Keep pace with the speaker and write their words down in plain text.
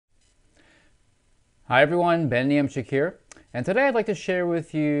Hi everyone, Ben Niemczyk here, and today I'd like to share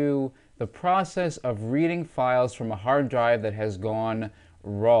with you the process of reading files from a hard drive that has gone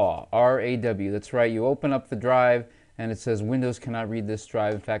raw, R-A-W. That's right, you open up the drive and it says Windows cannot read this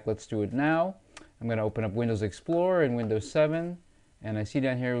drive. In fact, let's do it now. I'm going to open up Windows Explorer in Windows 7, and I see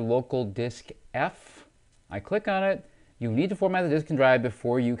down here local disk F. I click on it. You need to format the disk and drive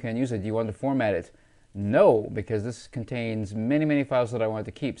before you can use it. Do you want to format it? No, because this contains many files that I want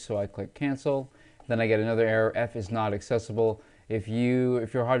to keep, so I click cancel. Then I get another error, F is not accessible. If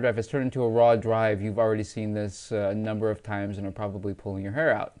your hard drive has turned into a raw drive, you've already seen this a number of times and are probably pulling your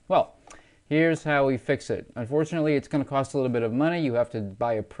hair out. Well, here's how we fix it. Unfortunately, it's going to cost a little bit of money. You have to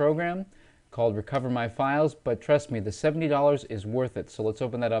buy a program called RecoverMyFiles, but trust me, the $70 is worth it. So let's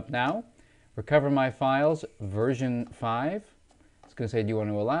open that up now. RecoverMyFiles version 5. It's going to say, do you want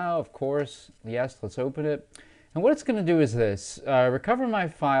to allow? Of course. Yes, let's open it. And what it's going to do is this.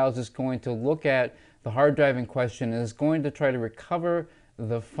 RecoverMyFiles is going to look at the hard drive in question and is going to try to recover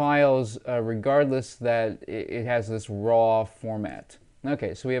the files regardless that it has this raw format.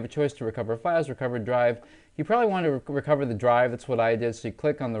 Okay, so we have a choice to recover files, recover drive. You probably want to recover the drive. That's what I did. So you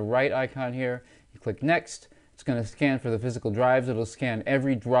click on the right icon here. You click Next. It's going to scan for the physical drives. It'll scan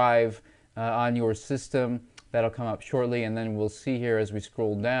every drive on your system. That'll come up shortly, and then we'll see here as we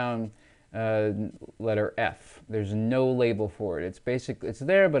scroll down letter F. There's no label for it. It's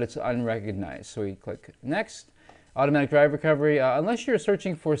there, but it's unrecognized. So we click Next. Automatic drive recovery. Unless you're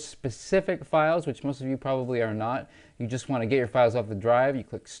searching for specific files, which most of you probably are not, you just want to get your files off the drive, you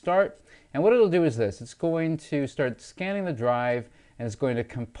click Start. And what it'll do is this. It's going to start scanning the drive, and it's going to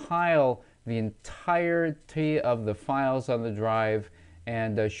compile the entirety of the files on the drive.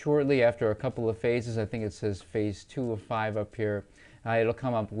 And shortly after a couple of phases, I think it says phase 2 of 5 up here, it'll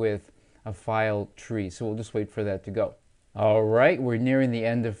come up with a file tree. So we'll just wait for that to go. All right, we're nearing the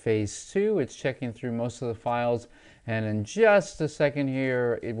end of phase 2. It's checking through most of the files, and in just a second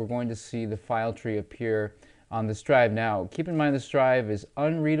here, we're going to see the file tree appear on this drive. Now, keep in mind this drive is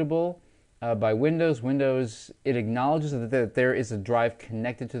unreadable by Windows. Windows, it acknowledges that there is a drive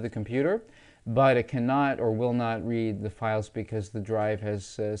connected to the computer, but it cannot or will not read the files because the drive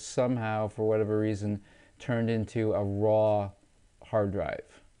has somehow, for whatever reason, turned into a raw hard drive.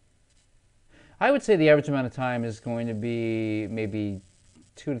 I would say the average amount of time is going to be maybe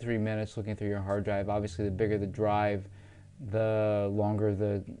 2 to 3 minutes looking through your hard drive. Obviously, the bigger the drive, the longer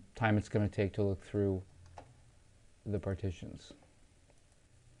the time it's going to take to look through the partitions.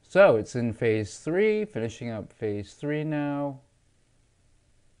 So it's in phase 3, finishing up phase 3 now.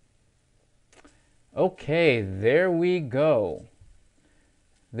 Okay, there we go.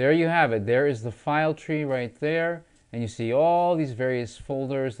 There you have it. There is the file tree right there. And you see all these various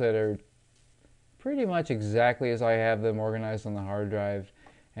folders that are pretty much exactly as I have them organized on the hard drive.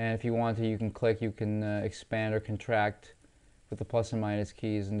 And if you want to, you can click, you can expand or contract with the plus and minus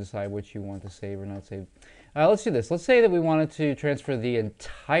keys and decide what you want to save or not save. Let's do this. Let's say that we wanted to transfer the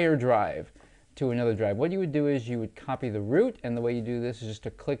entire drive to another drive. What you would do is you would copy the root, and the way you do this is just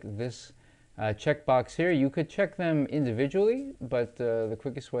to click this checkbox here. You could check them individually, but the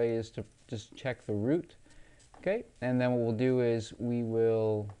quickest way is to just check the root. Okay, and then what we'll do is we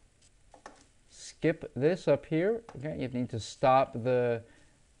will skip this up here. Okay, you need to stop the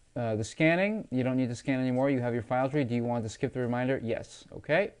scanning. You don't need to scan anymore. You have your file tree. Do you want to skip the reminder? Yes.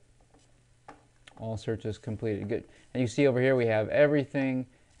 Okay. All searches completed. Good. And you see over here we have everything,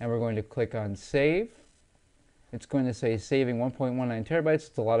 and we're going to click on Save. It's going to say saving 1.19 terabytes.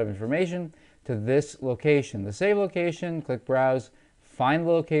 It's a lot of information to this location. The save location, click Browse, find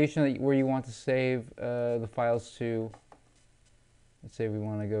the location where you want to save the files to. Let's say we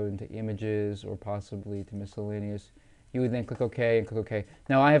want to go into Images or possibly to Miscellaneous. You would then click OK and click OK.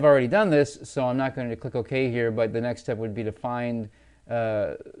 Now I have already done this, so I'm not going to click OK here, but the next step would be to find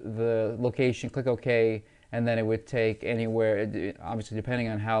the location, click OK, and then it would take anywhere, obviously depending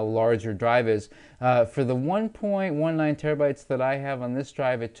on how large your drive is. For the 1.19 terabytes that I have on this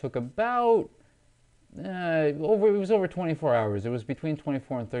drive, it took about it was over 24 hours. It was between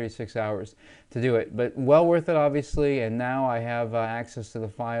 24 and 36 hours to do it, but well worth it, obviously. And now I have access to the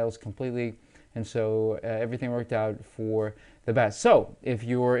files completely, and so everything worked out for the best. So if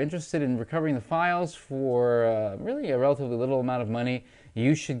you're interested in recovering the files for really a relatively little amount of money,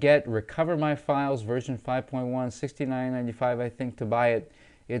 you should get RecoverMyFiles version 5.1, $69.95, I think, to buy it.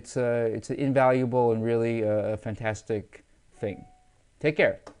 It's an invaluable and really a fantastic thing. Take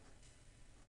care.